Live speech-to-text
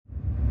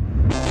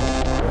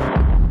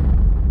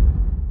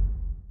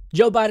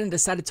Joe Biden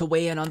decided to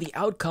weigh in on the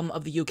outcome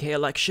of the UK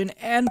election,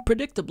 and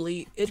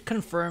predictably, it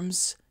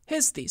confirms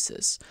his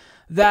thesis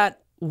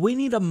that we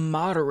need a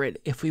moderate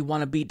if we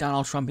want to beat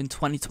Donald Trump in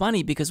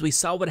 2020, because we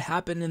saw what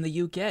happened in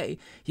the UK.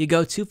 You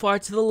go too far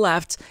to the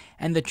left,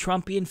 and the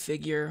Trumpian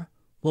figure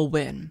will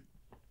win.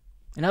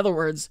 In other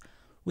words,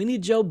 we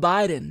need Joe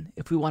Biden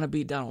if we want to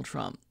beat Donald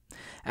Trump.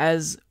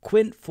 As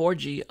Quint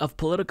Forgy of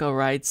Politico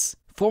writes,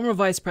 former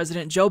Vice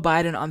President Joe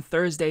Biden on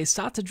Thursday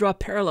sought to draw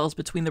parallels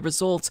between the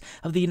results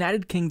of the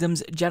United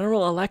Kingdom's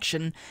general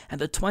election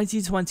and the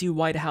 2020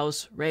 White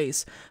House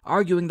race,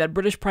 arguing that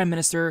British Prime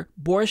Minister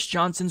Boris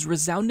Johnson's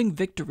resounding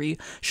victory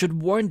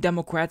should warn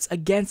Democrats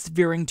against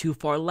veering too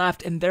far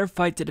left in their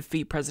fight to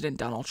defeat President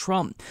Donald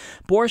Trump.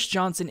 Boris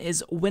Johnson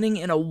is winning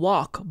in a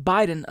walk,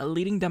 Biden, a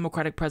leading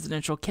Democratic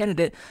presidential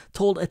candidate,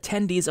 told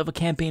attendees of a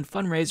campaign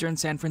fundraiser in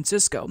San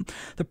Francisco.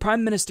 The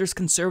Prime Minister's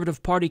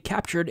Conservative Party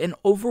captured an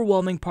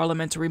overwhelming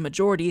parliamentary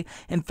majority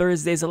in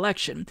Thursday's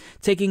election,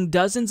 taking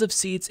dozens of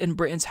seats in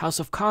Britain's House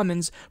of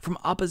Commons from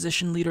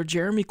opposition leader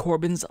Jeremy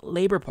Corbyn's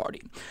Labour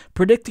Party.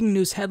 Predicting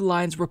news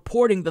headlines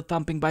reporting the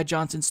thumping by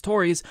Johnson's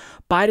Tories,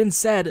 Biden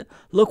said,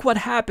 "Look what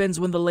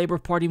happens when the Labour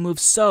Party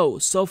moves so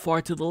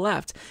far to the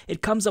left.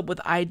 It comes up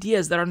with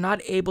ideas that are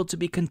not able to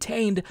be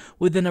contained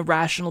within a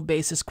rational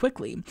basis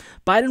quickly."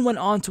 Biden went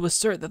on to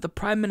assert that the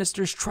Prime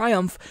Minister's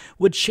triumph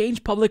would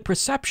change public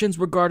perceptions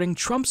regarding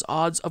Trump's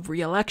odds of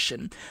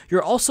re-election.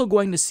 "You're also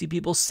going to see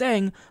people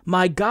saying,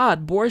 'My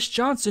God, Boris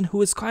Johnson,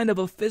 who is kind of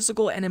a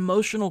physical and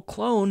emotional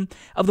clone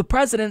of the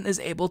president, is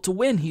able to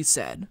win," he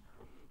said.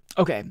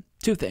 Okay,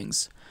 two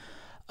things.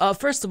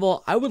 First of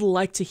all, I would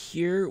like to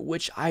hear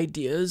which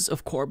ideas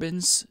of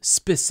Corbyn's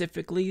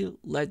specifically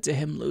led to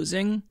him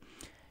losing.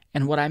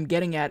 And what I'm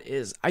getting at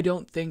is, I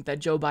don't think that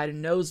Joe Biden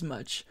knows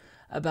much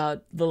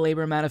about the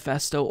Labor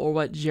Manifesto or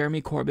what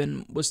Jeremy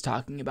Corbyn was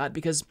talking about,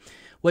 because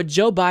what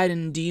Joe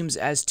Biden deems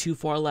as too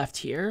far left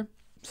here,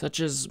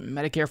 such as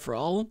Medicare for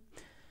all,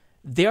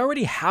 they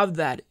already have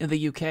that in the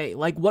UK.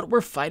 Like, what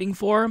we're fighting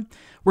for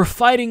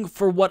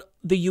what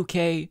the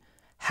UK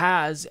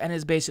has and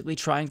is basically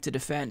trying to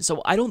defend.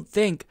 So I don't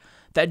think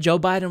that Joe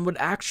Biden would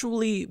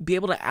actually be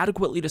able to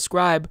adequately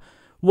describe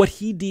what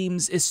he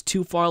deems is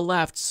too far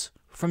left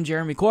from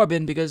Jeremy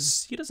Corbyn,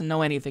 because he doesn't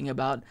know anything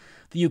about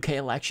the UK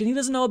election. He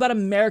doesn't know about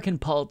American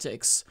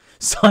politics.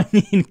 So, I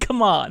mean,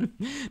 come on.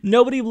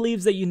 Nobody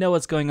believes that you know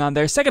what's going on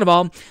there. Second of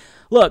all,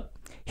 look,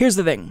 here's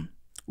the thing.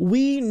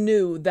 We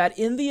knew that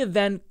in the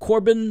event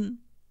Corbyn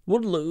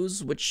would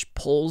lose, which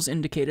polls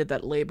indicated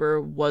that Labour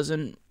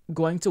wasn't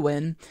going to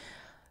win,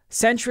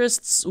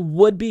 centrists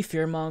would be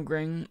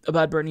fear-mongering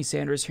about Bernie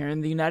Sanders here in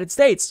the United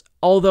States.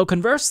 Although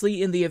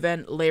conversely, in the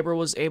event Labour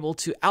was able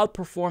to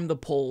outperform the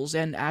polls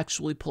and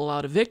actually pull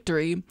out a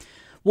victory,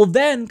 well,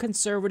 then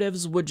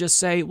conservatives would just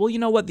say, well, you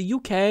know what, the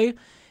UK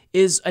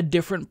is a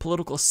different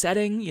political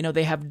setting. You know,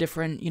 they have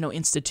different,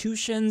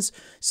 institutions.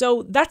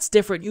 So that's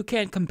different. You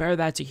can't compare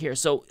that to here.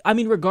 So, I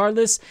mean,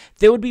 regardless,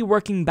 they would be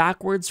working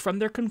backwards from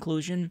their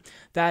conclusion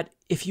that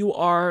if you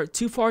are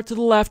too far to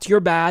the left,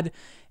 you're bad.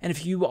 And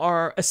if you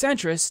are a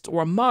centrist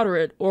or a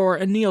moderate or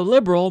a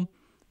neoliberal,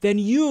 then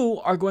you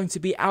are going to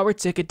be our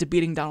ticket to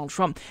beating Donald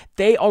Trump.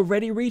 They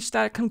already reached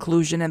that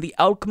conclusion, and the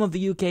outcome of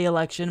the UK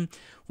election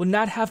would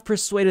not have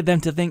persuaded them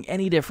to think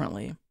any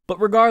differently. But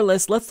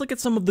regardless, let's look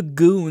at some of the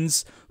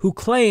goons who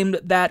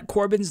claimed that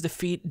Corbyn's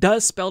defeat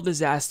does spell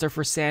disaster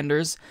for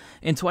Sanders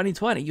in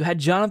 2020. You had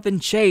Jonathan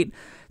Chait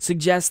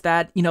suggest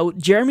that,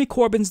 Jeremy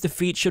Corbyn's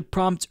defeat should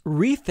prompt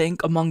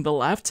rethink among the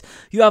left.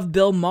 You have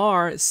Bill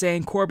Maher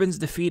saying Corbyn's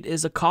defeat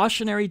is a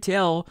cautionary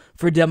tale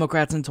for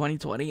Democrats in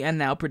 2020. And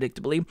now,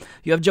 predictably,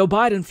 you have Joe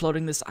Biden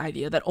floating this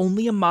idea that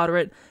only a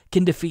moderate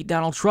can defeat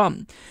Donald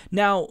Trump.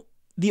 Now,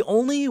 the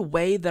only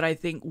way that I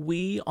think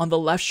we on the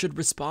left should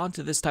respond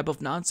to this type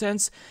of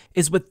nonsense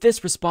is with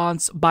this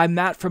response by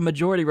Matt from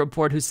Majority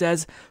Report, who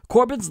says,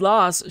 Corbyn's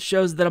loss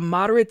shows that a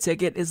moderate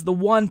ticket is the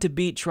one to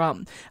beat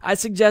Trump. I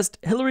suggest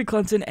Hillary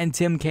Clinton and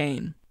Tim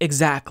Kaine.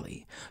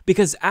 Exactly.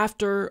 Because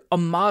after a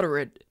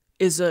moderate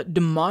is a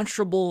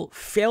demonstrable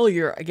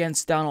failure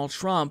against Donald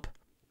Trump,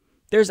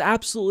 there's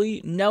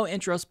absolutely no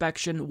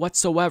introspection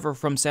whatsoever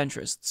from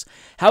centrists.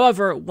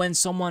 However, when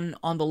someone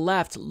on the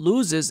left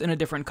loses in a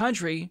different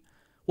country,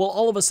 well,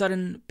 all of a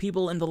sudden,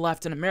 people in the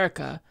left in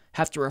America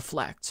have to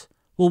reflect.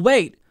 Well,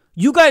 wait,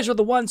 you guys are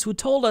the ones who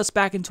told us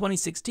back in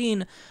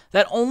 2016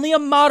 that only a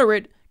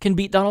moderate can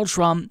beat Donald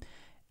Trump,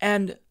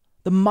 and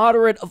the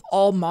moderate of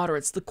all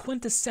moderates, the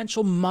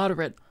quintessential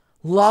moderate,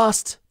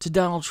 lost to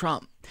Donald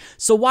Trump.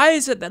 So why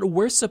is it that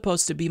we're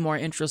supposed to be more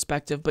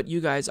introspective, but you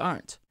guys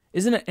aren't?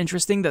 Isn't it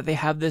interesting that they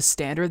have this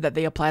standard that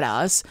they apply to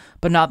us,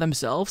 but not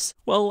themselves?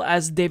 Well,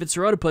 as David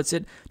Sirota puts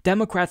it,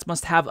 Democrats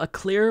must have a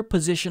clear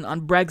position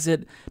on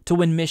Brexit to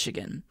win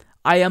Michigan.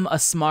 I am a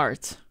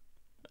smart.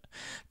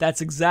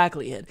 That's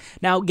exactly it.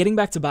 Now, getting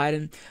back to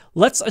Biden,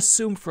 let's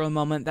assume for a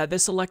moment that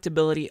this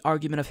electability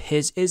argument of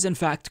his is in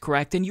fact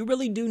correct, and you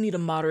really do need a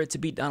moderate to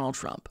beat Donald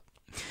Trump.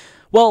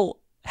 Well,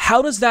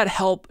 how does that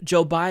help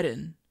Joe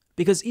Biden?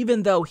 Because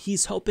even though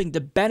he's hoping to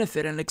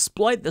benefit and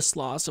exploit this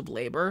loss of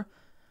labor,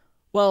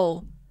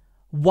 well,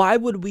 Why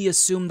would we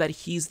assume that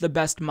he's the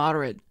best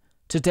moderate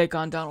to take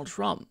on Donald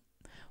Trump?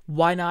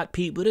 Why not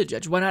Pete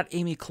Buttigieg? Why not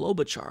Amy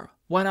Klobuchar?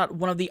 Why not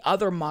one of the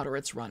other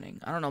moderates running?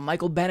 I don't know,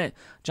 Michael Bennet,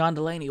 John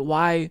Delaney.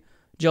 Why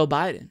Joe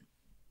Biden?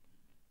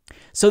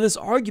 So this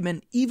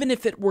argument, even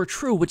if it were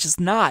true, which is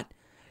not,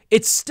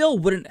 it still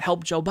wouldn't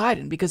help Joe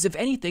Biden, because if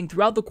anything,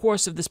 throughout the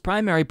course of this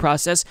primary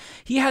process,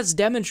 he has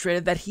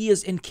demonstrated that he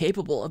is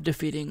incapable of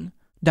defeating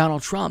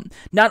Donald Trump.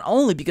 Not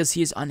only because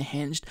he is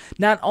unhinged,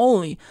 not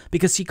only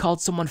because he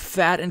called someone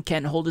fat and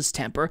can't hold his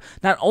temper,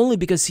 not only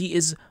because he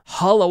is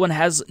hollow and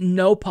has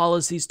no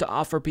policies to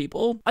offer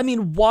people. I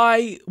mean,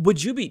 why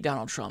would you beat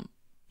Donald Trump?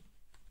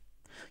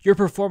 Your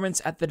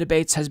performance at the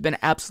debates has been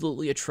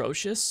absolutely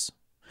atrocious.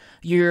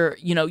 You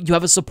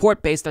have a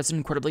support base that's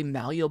incredibly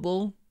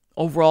malleable.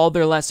 Overall,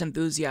 they're less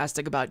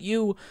enthusiastic about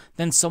you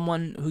than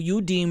someone who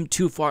you deem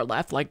too far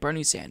left, like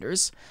Bernie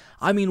Sanders.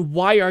 I mean,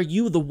 why are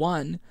you the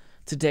one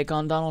to take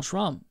on Donald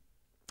Trump?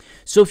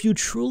 So if you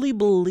truly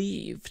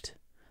believed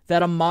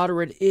that a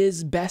moderate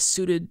is best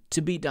suited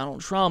to beat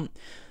Donald Trump,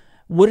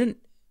 wouldn't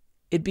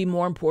it be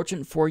more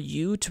important for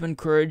you to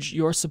encourage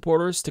your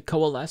supporters to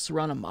coalesce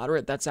around a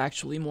moderate that's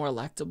actually more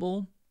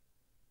electable?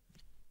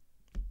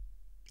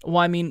 Well,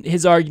 I mean,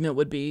 his argument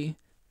would be,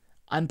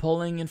 I'm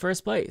polling in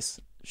first place.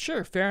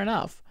 Sure, fair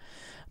enough.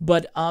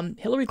 But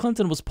Hillary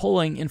Clinton was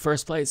polling in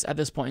first place at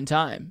this point in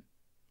time,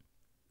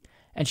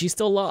 and she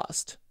still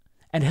lost.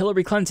 And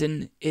Hillary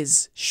Clinton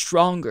is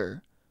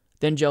stronger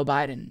than Joe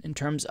Biden in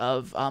terms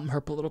of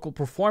her political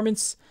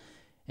performance,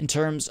 in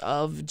terms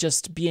of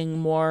just being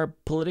more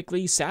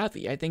politically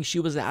savvy. I think she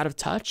was out of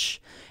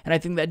touch, and I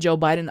think that Joe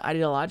Biden,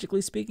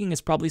 ideologically speaking, is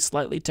probably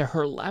slightly to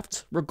her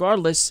left.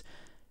 Regardless,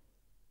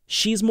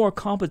 she's more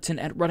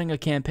competent at running a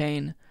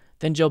campaign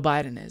than Joe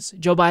Biden is.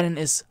 Joe Biden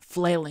is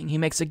flailing. He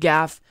makes a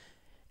gaffe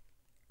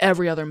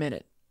every other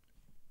minute.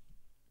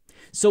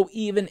 So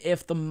even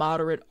if the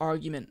moderate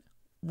argument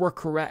were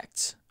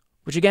correct,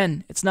 which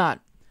again, it's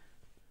not,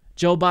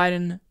 Joe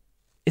Biden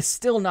is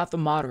still not the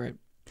moderate.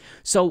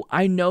 So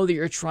I know that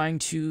you're trying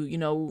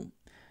to,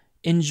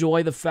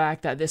 enjoy the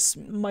fact that this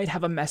might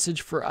have a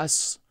message for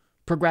us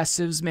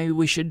progressives. Maybe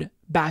we should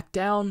back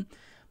down.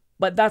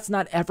 But that's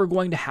not ever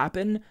going to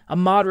happen. A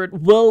moderate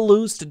will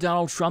lose to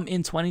Donald Trump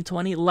in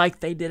 2020 like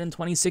they did in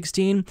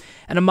 2016.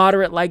 And a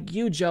moderate like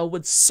you, Joe,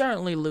 would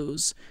certainly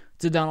lose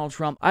to Donald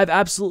Trump. I have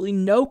absolutely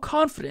no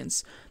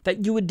confidence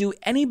that you would do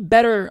any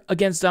better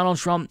against Donald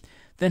Trump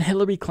than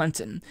Hillary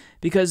Clinton,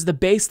 because the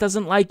base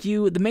doesn't like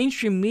you. The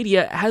mainstream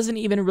media hasn't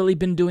even really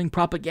been doing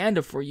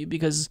propaganda for you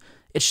because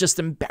it's just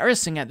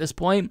embarrassing at this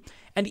point.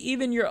 And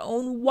even your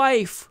own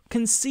wife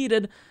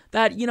conceded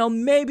that,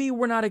 maybe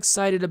we're not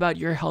excited about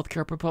your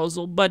healthcare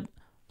proposal, but,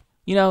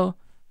 you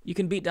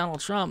can beat Donald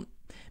Trump.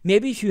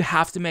 Maybe if you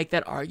have to make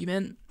that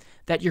argument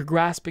that you're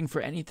grasping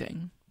for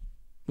anything,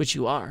 which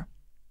you are,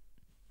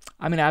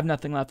 I mean, I have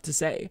nothing left to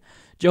say.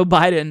 Joe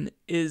Biden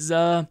is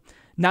not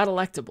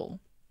electable.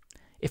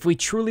 If we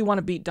truly want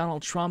to beat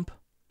Donald Trump,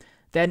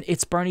 then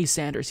it's Bernie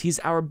Sanders. He's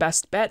our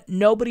best bet.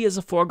 Nobody is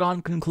a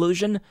foregone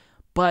conclusion,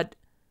 but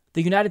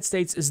the United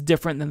States is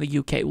different than the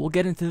UK. We'll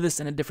get into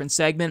this in a different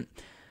segment,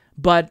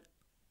 but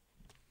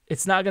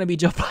it's not going to be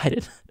Joe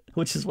Biden,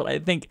 which is what I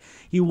think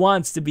he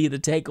wants to be the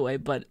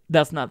takeaway, but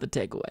that's not the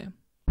takeaway.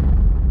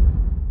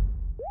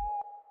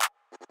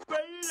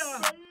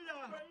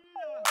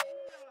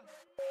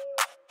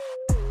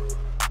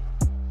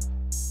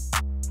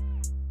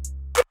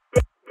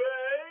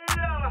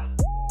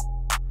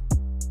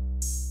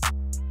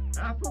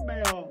 Alpha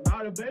male,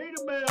 not a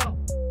beta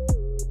male.